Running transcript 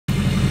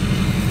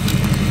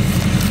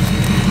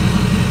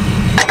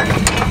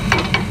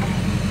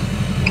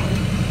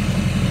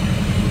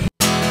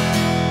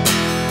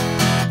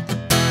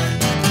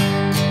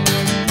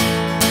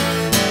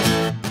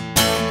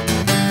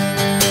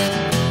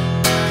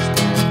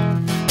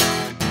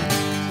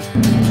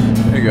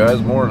guys,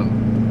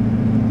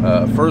 morning.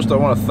 First I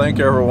want to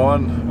thank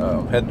everyone.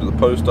 I'm heading to the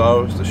post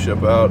office to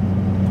ship out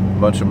a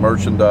bunch of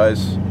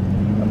merchandise.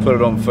 I put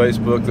it on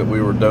Facebook that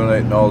we were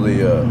donating all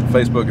the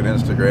Facebook and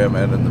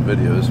Instagram and in the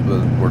videos,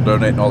 but we're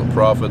donating all the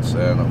profits,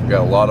 and I've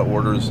got a lot of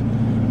orders.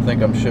 I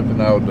think I'm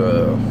shipping out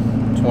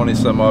 20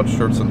 some odd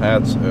shirts and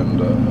hats,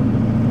 and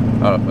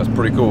I don't know, that's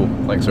pretty cool.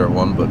 Thanks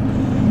everyone. But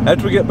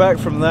after we get back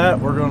from that,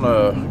 we're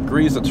gonna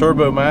grease the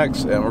Turbo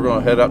Max and we're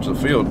gonna head out to the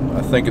field.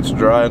 I think it's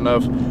dry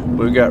enough.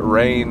 We've got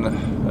rain.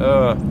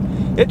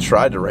 It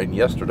tried to rain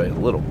yesterday a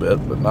little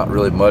bit, but not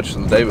really much.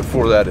 And the day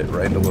before that, it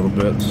rained a little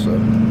bit. So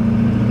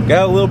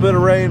got a little bit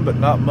of rain, but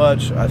not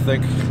much. I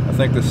think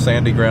this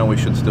sandy ground we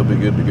should still be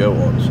good to go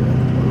on. So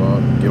we're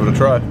gonna give it a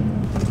try.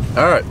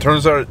 All right.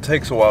 Turns out it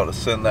takes a while to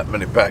send that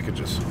many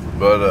packages,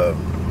 but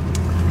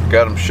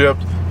got them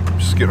shipped.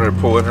 Just getting ready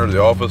to pull in here to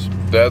the office.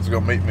 Dad's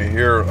gonna meet me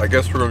here. I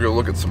guess we're gonna go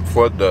look at some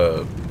flood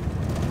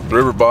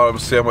river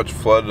bottoms, see how much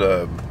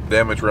flood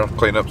damage we're gonna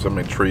clean up, so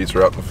many trees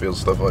are out in the field,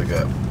 stuff like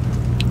that.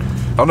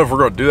 I don't know if we're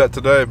gonna do that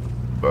today,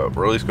 but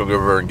we're at least gonna go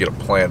over there and get a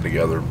plan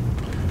together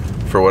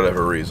for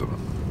whatever reason.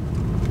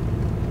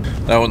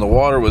 Now, when the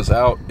water was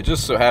out, it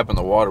just so happened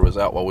the water was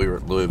out while we were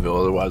at Louisville.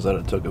 Otherwise, I'd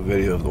have took a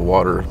video of the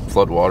water,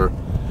 flood water.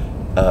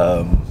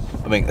 I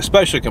mean,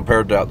 especially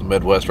compared to out in the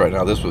Midwest right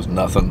now, this was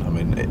nothing. I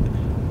mean,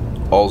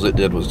 all it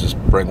did was just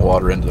bring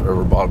water into the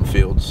river bottom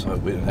fields.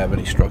 We didn't have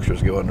any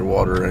structures go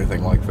underwater or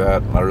anything like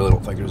that. I really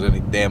don't think there's any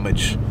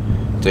damage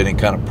to any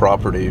kind of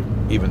property,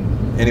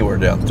 even anywhere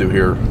down through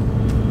here,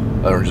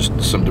 or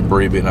just some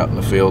debris being out in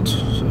the fields.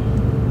 So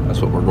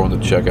that's what we're going to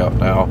check out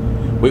now.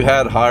 We've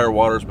had higher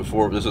waters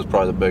before, but this is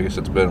probably the biggest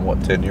it's been in,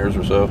 what, 10 years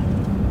or so?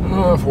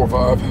 4 or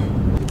 5.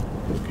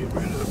 Let's get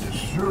rid of this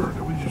shirt.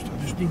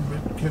 I just need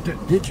to cut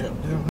that ditch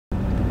out down.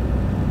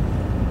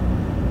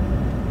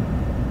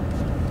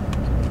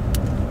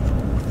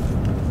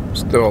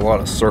 Still a lot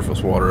of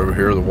surface water over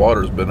here. The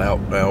water's been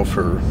out now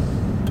for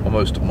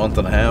almost a month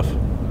and a half,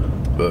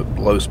 but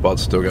low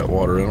spots still got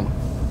water in them.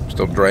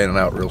 Still draining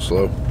out real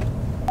slow.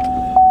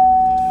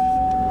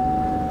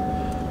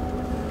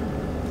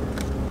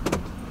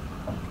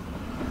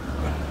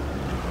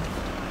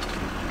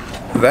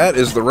 That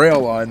is the rail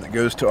line that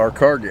goes to our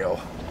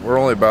Cargill. We're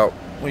only about,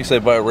 when you say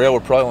by rail,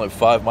 we're probably only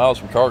 5 miles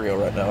from Cargill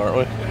right now, aren't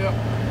we?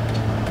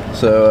 Yeah.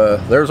 So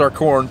there's our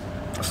corn,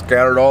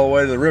 scattered all the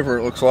way to the river,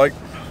 it looks like.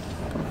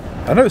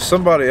 I know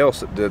somebody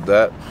else that did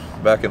that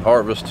back in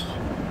harvest.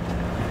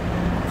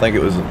 I think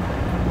it was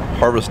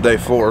harvest day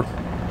 4.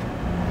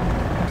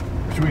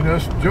 Between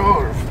us and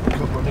John, there's a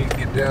couple I need to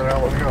get down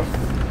out. We gotta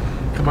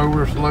come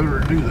over this loader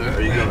and do that.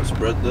 Are you gonna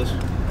spread this?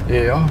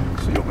 Yeah.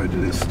 So you want me to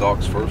do these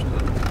stalks first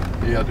then?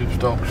 Yeah, I'll do the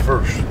stalks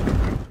first.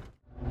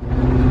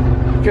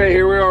 Okay,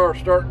 here we are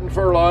starting to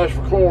fertilize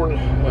for corn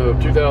of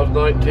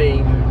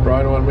 2019.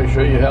 Brian wanted me to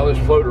show you how this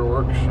floater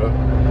works.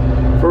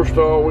 First of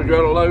all, we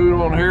got a load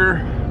on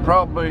here,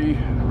 probably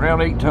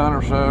around 8 ton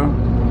or so,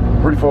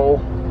 pretty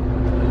full.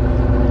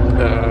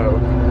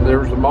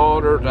 There's the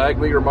monitor, the ag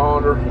leader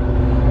monitor.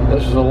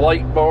 This is a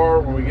light bar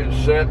when we get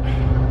set.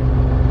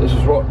 This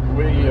is what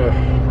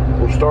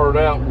we'll start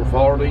out. We'll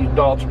follow these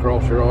dots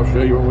across here. I'll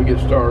show you when we get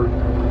started.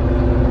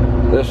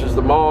 This is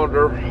the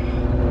monitor,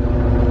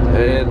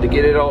 and to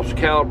get it all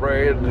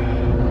calibrated,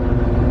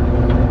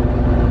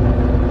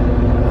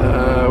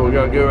 we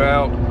gotta go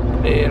out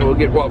and we'll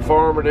get what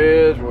farm it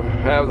is. We'll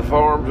have the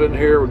farms in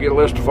here. We'll get a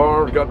list of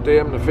farms, got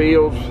them in the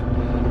fields,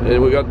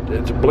 and we got,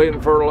 it's a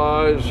blend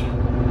fertilize,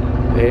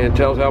 and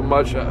tells how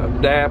much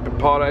DAP and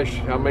potash,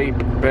 how many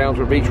pounds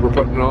of each we're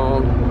putting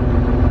on.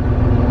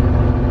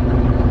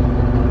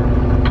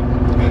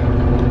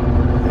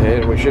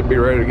 And we should be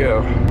ready to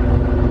go.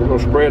 We're gonna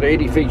spread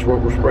 80 feet's what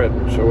we're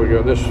spreading. So we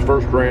go, this is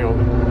first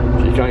round.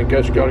 So you kind of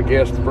just gotta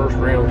guess the first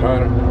round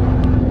kind of.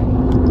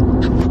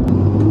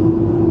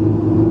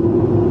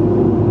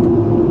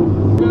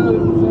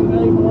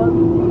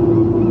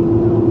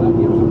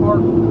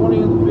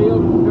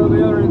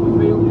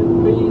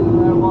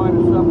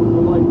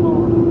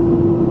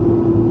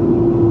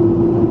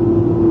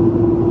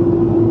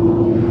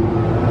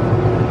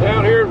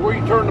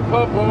 Turn the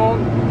pump on,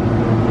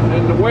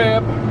 and the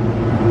web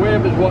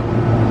is what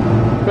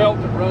belt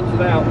that runs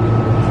it out,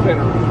 the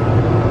spinners.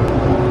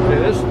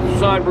 And this is the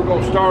side we're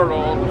going to start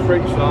on, the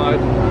straight side.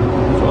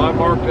 So I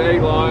marked the A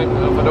line,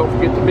 if I don't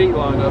forget the B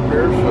line up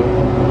here. So,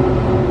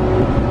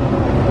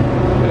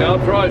 and I'll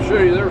try to show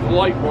you, there's a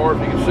light bar, if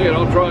you can see it.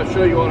 I'll try to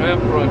show you what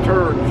happens when I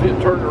turn. See it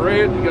turn to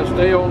red, you got to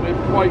stay on the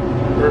white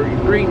or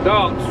green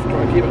dots,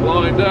 try to keep it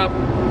lined up.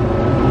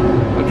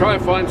 I try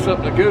to find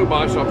something to go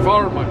by, so I'm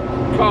following my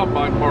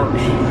combine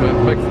marks, so it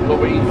makes it a little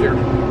bit easier.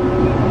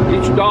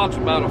 Each dot's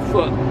about a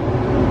foot,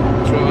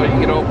 so you can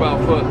get off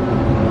about a foot.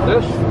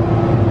 This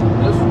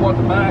is what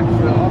the back,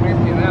 so I'm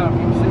emptying out. You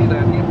can see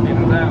that, emptying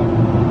it out.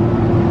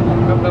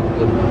 I'm coming up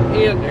to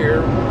the end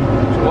here,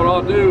 so what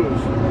I'll do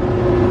is,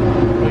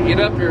 when I get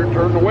up here,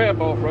 turn the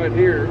web off right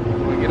here.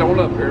 When I get on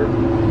up here,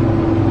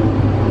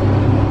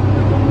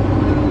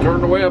 turn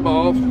the web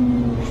off,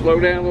 slow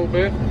down a little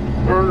bit,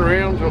 turn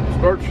around until it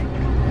starts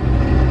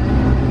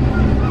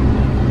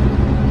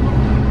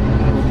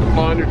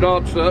your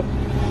dots up.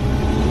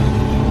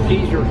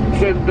 Easier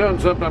said than done.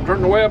 Sometimes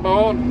turn the web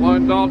on,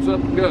 line dots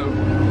up and go.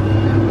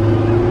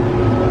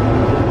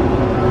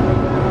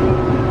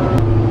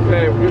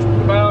 Okay, we're just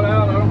about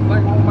out. I don't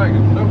think we'll make it.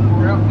 Nope,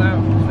 we're out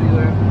now. See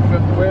that?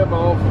 Shut the web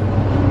off.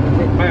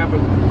 Quit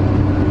mapping.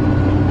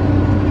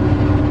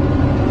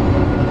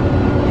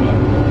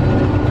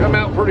 Come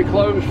out pretty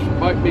close.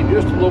 Might be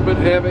just a little bit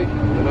heavy,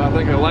 and I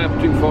think I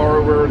lapped too far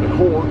over in the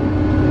corn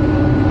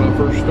when I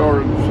first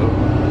started.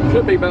 So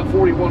should be about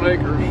 41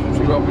 acres.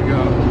 See what we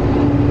got.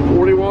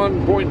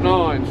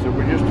 41.9. So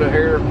we're just a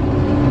hair.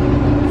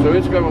 So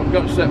it's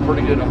got set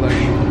pretty good, I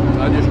think.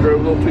 I just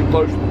drove a little too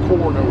close to the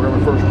corn over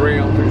my first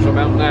round through some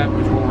mountain app,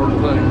 which won't hurt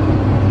a thing.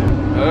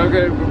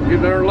 Okay, we'll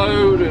get our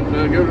load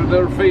and go to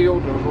another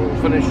field.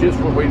 We'll finish this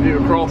what we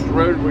do across the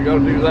road. We got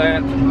to do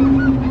that,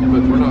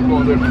 but we're not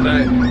going to do it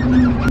today.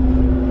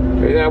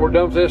 Okay, now we're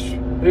done with this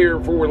here.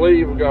 Before we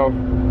leave, we got to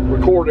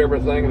record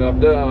everything that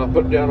I've done. I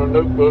put it down on a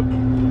notebook.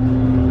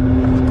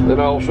 Then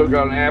I also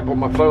got an app on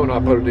my phone I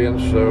put it in,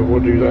 so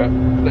we'll do that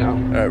now. All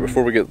right,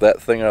 before we get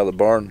that thing out of the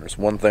barn, there's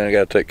one thing I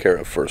got to take care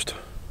of first.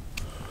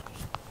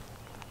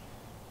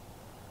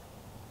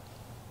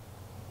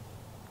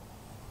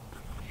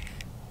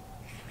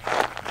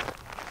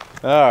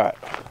 All right,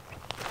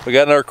 we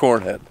got another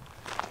corn head.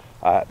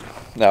 All right,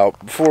 now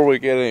before we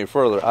get any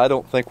further, I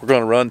don't think we're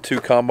going to run 2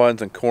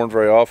 combines and corn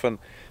very often.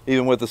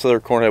 Even with this other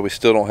corn head, we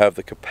still don't have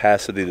the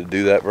capacity to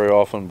do that very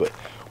often, but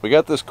we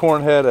got this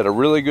corn head at a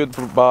really good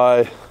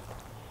buy.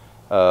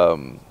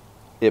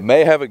 It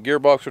may have a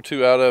gearbox or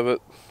 2 out of it,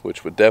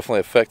 which would definitely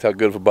affect how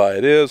good of a buy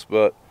it is,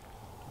 but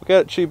we got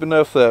it cheap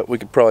enough that we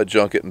could probably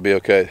junk it and be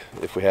okay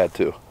if we had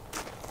to.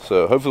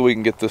 So hopefully we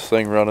can get this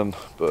thing running,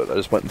 but I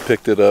just went and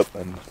picked it up,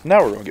 and now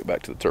we're going to get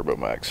back to the Turbo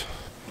Max.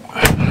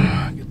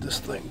 Get this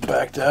thing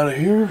backed out of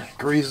here,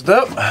 greased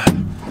up.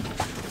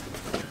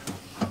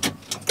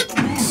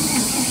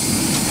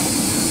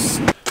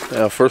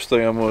 Now, first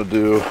thing I'm going to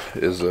do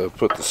is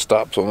put the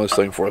stops on this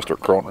thing before I start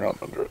crawling around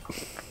under it.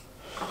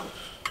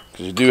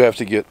 Because you do have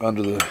to get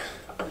under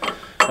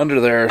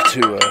there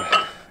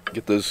to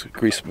get those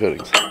grease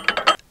fittings.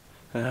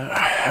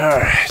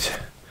 Alright.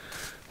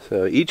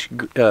 So each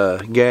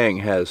gang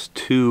has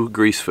 2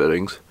 grease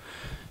fittings.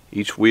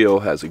 Each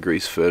wheel has a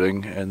grease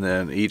fitting, and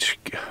then each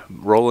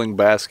rolling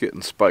basket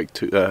and spike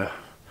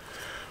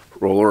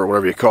roller, or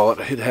whatever you call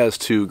it, it has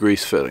 2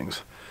 grease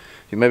fittings.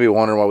 You may be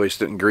wondering why we just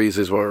didn't grease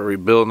these while we were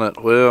rebuilding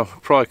it. Well,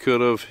 probably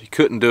could have. You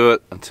couldn't do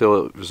it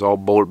until it was all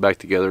bolted back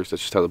together.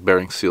 That's just how the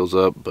bearing seals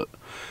up, but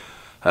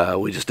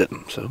we just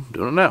didn't. So I'm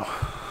doing it now.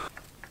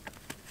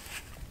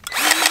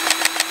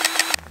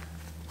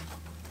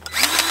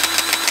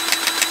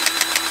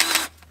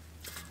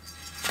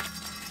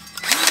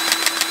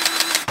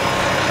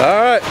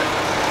 Alright,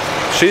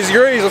 she's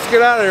greased. Let's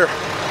get out of here.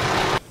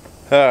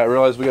 Alright, I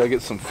realized we gotta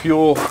get some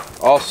fuel.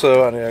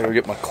 Also, I need to go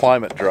get my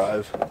climate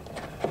drive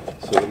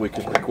so that we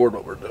can record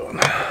what we're doing.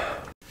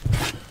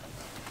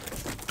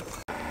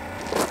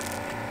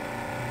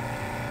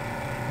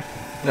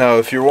 Now,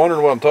 if you're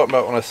wondering what I'm talking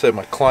about when I say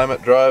my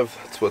climate drive,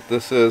 that's what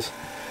this is.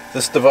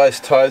 This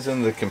device ties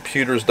in the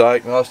computer's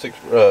diagnostic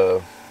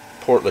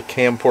port, the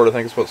CAM port, I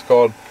think is what it's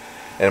called.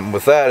 And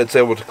with that, it's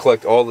able to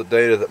collect all the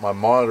data that my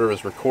monitor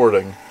is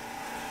recording.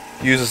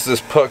 Uses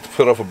this puck to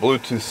put off a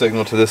Bluetooth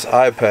signal to this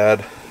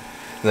iPad,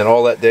 and then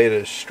all that data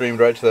is streamed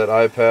right to that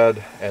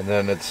iPad, and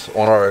then it's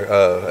on our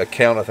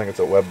account. I think it's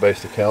a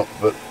web-based account,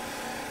 but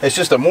it's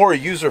just a more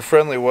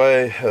user-friendly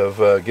way of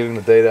getting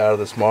the data out of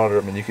this monitor.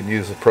 I mean, you can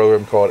use a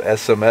program called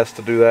SMS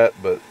to do that,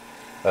 but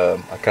I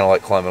kind of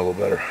like Climate a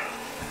little better.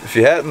 If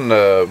you hadn't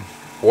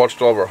watched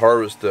all of our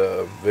harvest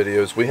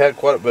videos, we had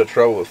quite a bit of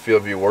trouble with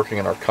field view working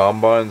in our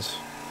combines,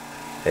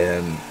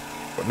 and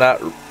we're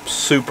not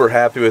super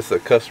happy with the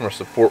customer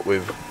support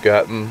we've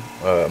gotten.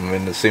 I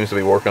mean, it seems to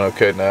be working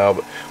okay now,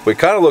 but we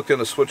kind of looked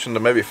into switching to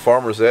maybe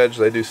Farmer's Edge.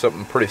 They do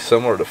something pretty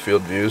similar to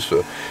Field View, so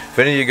if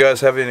any of you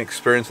guys have any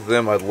experience with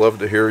them, I'd love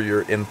to hear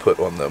your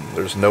input on them.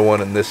 There's no one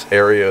in this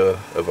area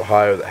of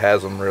Ohio that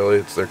has them,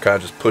 really. They're kind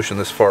of just pushing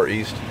this far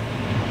east.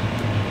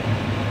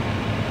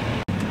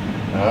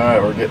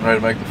 Alright, we're getting ready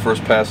to make the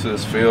first pass of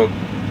this field.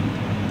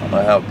 I don't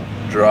know how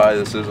dry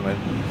this is. I mean,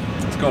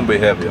 it's going to be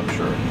heavy, I'm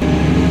sure.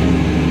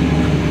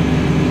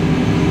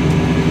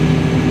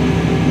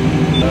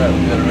 Alright, we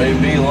got our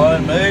AB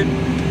line made.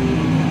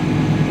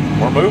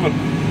 We're moving.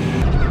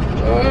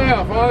 Oh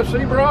yeah, I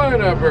see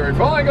Brian up there. He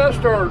finally got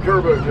started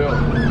turbo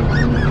tilling.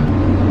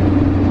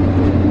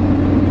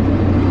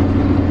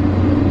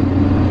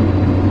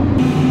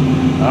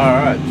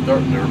 Alright,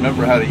 starting to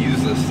remember how to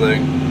use this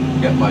thing.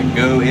 Got my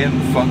go in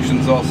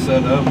functions all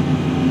set up.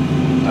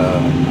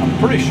 I'm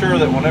pretty sure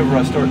that whenever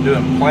I start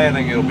doing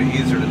planning, it'll be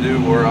easier to do,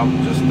 where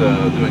I'm just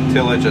doing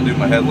tillage. I do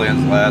my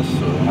headlands last,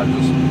 so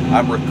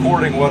I'm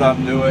recording what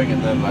I'm doing,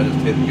 and then I just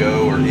hit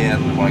go or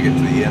end when I get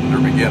to the end or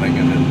beginning,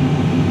 and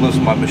it lifts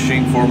my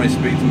machine for me,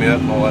 speeds me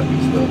up, and all that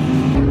good stuff.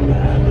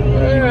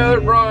 Yeah,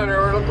 there's Brian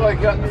there. Looks like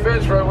he got in the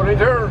fence right when he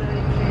turned.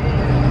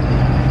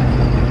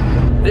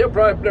 He'll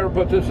probably never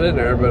put this in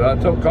there, but I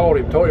told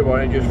him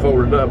why he just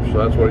folded it up, so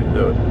that's what he's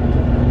doing.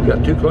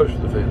 Got too close to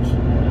the fence.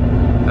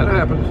 That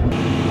happens.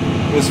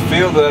 This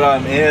field that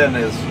I'm in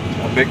is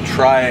a big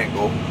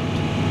triangle,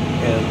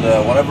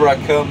 and whenever I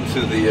come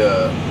to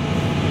the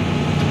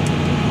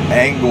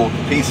angled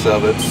piece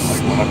of it,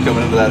 like when I'm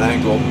coming into that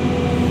angle,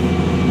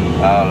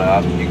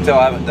 I don't know, you can tell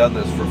I haven't done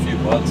this for a few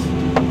months.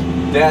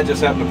 Dad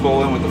just happened to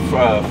pull in with the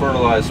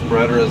fertilizer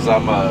spreader as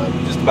I'm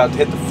just about to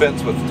hit the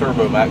fence with the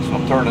Turbo Max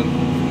when I'm turning.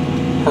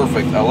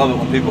 Perfect. I love it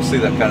when people see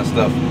that kind of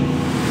stuff.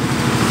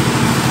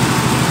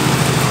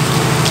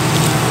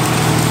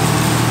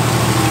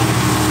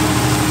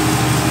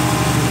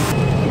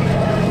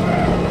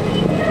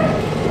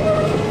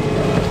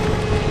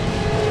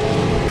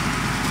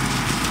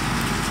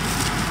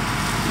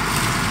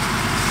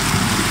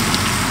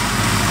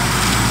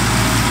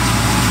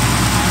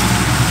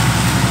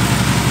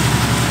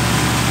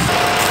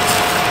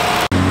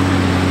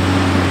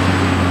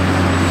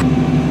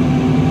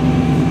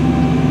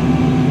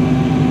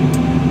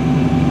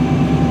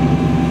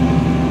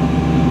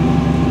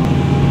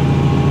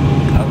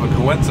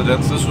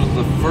 Coincidence, this was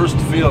the first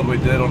field we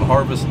did on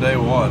harvest day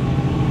one.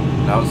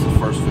 That was the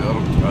first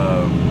field.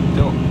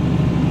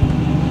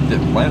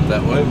 Didn't plan it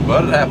that way,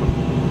 but it happened.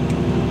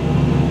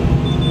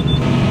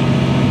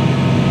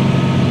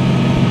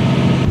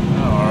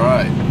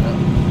 Alright,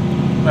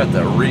 I'm going to have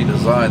to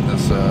redesign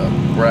this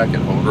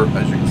bracket holder.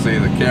 As you can see,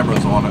 the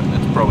camera's on it and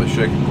it's probably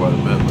shaking quite a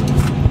bit.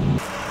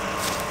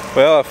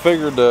 Well, I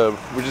figured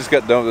we just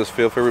got done with this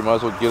field. Figured we might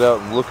as well get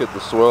out and look at the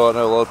soil. I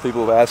know a lot of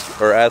people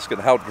are asking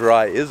how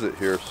dry is it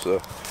here,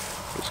 so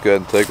let's go ahead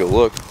and take a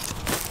look.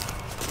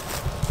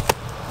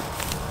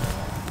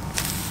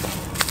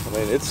 I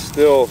mean, it's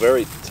still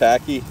very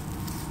tacky,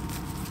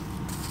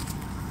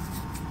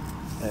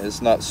 and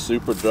it's not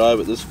super dry,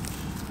 but this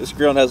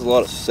ground has a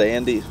lot of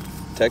sandy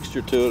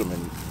texture to it. I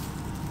mean,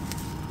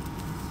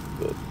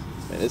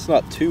 it's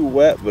not too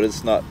wet, but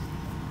it's not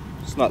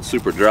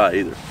super dry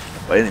either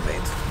by any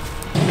means.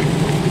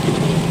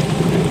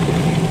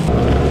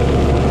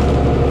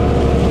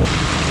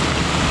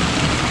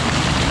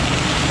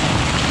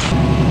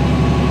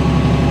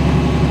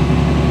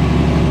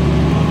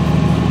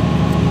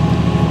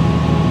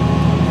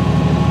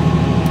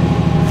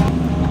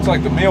 Looks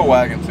like the meal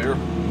wagon's here.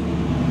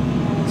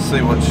 Let's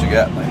see what she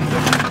got. What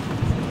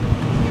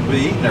are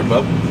you eating there,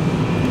 bub?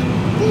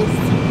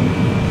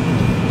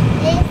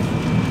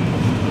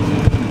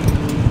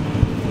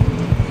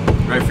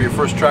 Ready for your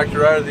first tractor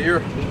ride of the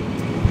year?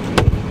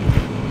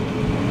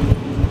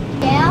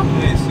 Yeah.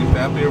 Hey, you see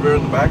Pappy over there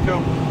in the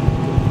backhoe?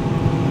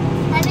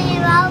 Pappy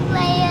all the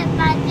way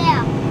right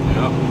there.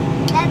 Yeah.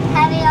 That's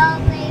Pappy all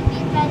the way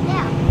right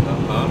there.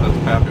 That's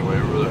Pappy way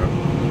over there.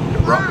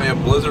 It brought me a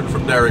Blizzard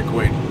from Dairy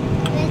Queen.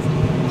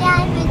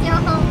 Dad, with your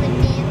home with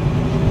you.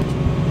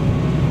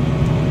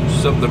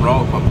 There's something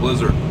wrong with my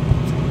Blizzard.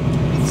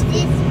 It's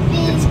this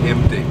big. It's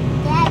empty.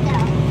 Dado.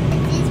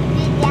 It's this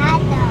big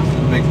Dado.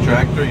 Big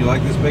tractor. You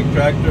like this big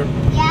tractor?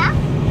 Yeah?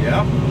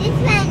 Yeah. This is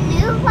my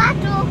new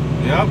tractor.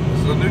 Yep, this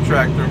is a new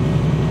tractor.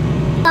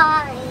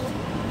 Sorry.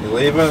 You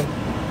leaving?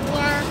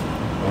 Yeah.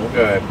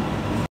 Okay.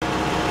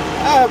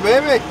 Hi,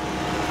 baby.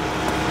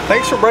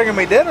 Thanks for bringing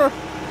me dinner.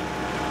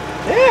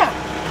 Yeah.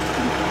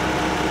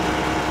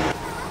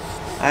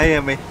 Hi,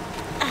 Emmy.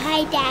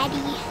 Hi, Daddy.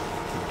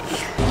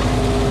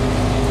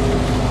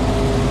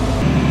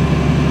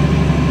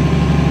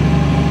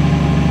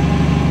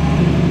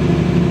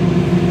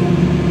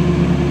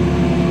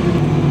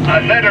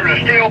 I said there was a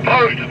steel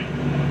post.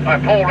 I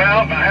pulled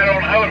out and I had it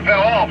on the hoe and it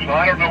fell off, so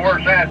I don't know where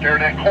it's at there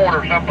in that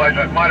corner someplace.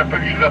 I might have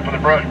pushed it up in the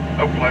brush,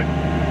 hopefully.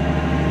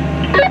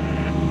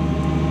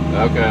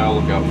 Okay, I'll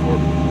look out for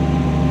it.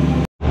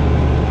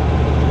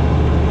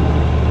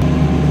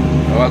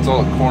 Well, that's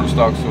all the corn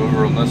stalks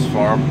over on this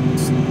farm.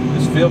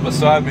 This field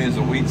beside me is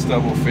a wheat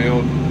stubble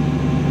field.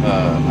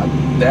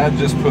 Dad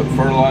just put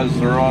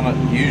fertilizer on it.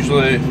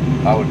 Usually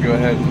I would go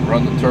ahead and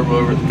run the turbo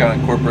over to kind of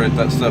incorporate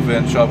that stuff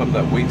in, chop up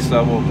that wheat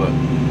stubble, but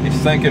he's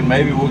thinking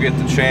maybe we'll get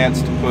the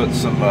chance to put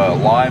some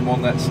lime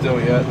on that still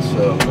yet,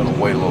 so I'm going to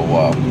wait a little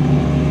while.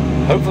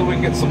 Hopefully we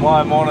can get some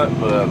lime on it,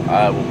 but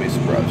I will be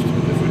surprised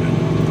if we do.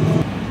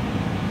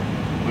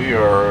 We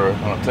are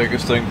going to take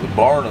this thing to the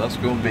barn, and that's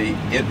going to be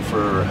it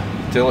for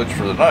tillage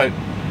for the night.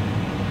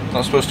 It's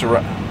not supposed to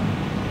rain.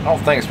 I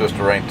don't think it's supposed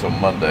to rain until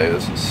Monday.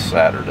 This is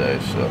Saturday,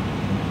 so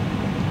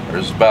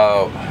there's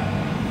about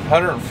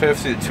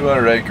 150 to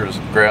 200 acres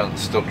of ground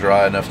that's still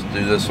dry enough to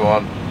do this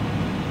on.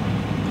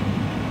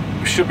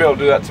 We should be able to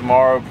do that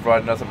tomorrow,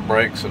 provided nothing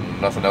breaks and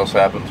nothing else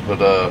happens,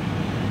 but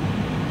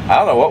I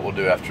don't know what we'll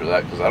do after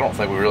that, because I don't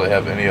think we really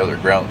have any other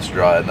ground that's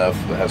dry enough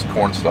that has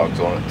corn stalks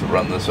on it to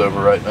run this over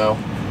right now.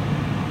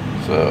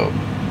 So,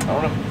 I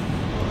don't know.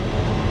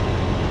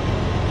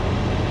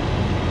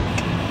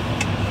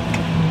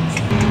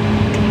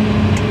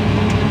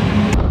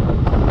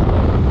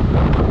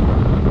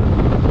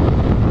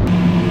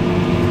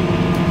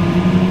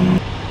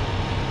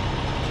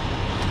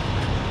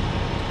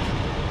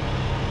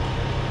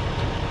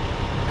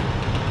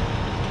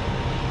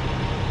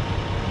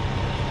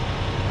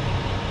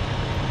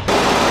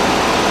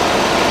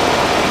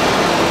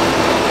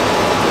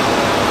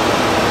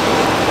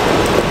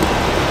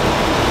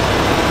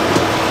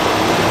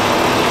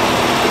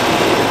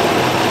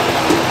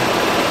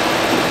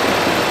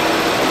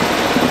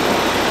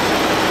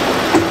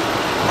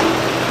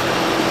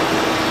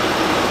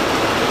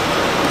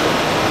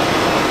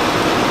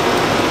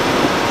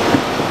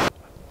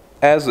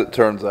 as it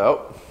turns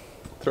out,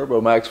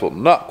 Turbo Max will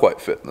not quite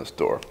fit in this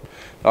door.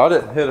 Now, I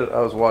didn't hit it, I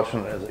was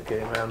watching it as it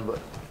came in, but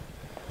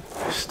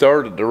it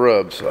started to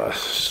rub, so I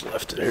just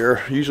left it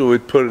here. Usually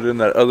we'd put it in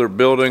that other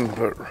building,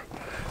 but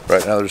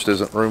right now there just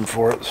isn't room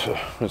for it, so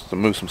just to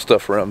move some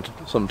stuff around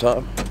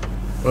sometime.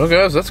 Well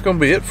guys, that's gonna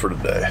be it for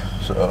today.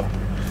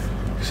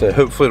 So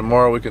hopefully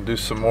tomorrow we can do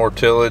some more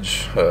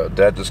tillage.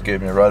 Dad just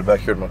gave me a ride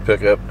back here to my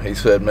pickup. He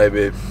said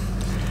maybe,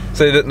 he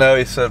didn't know,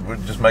 he said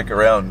we'd just make a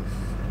round,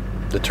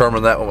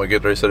 determine that when we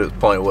get there. He said it was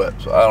plenty wet,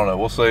 so I don't know,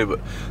 we'll see. But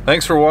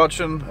thanks for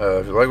watching.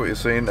 If you like what you've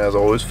seen, as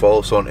always, follow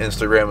us on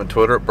Instagram and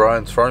Twitter at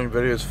Brian's Farming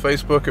Videos,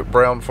 Facebook at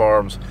Brown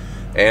Farms,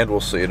 and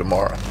we'll see you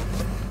tomorrow.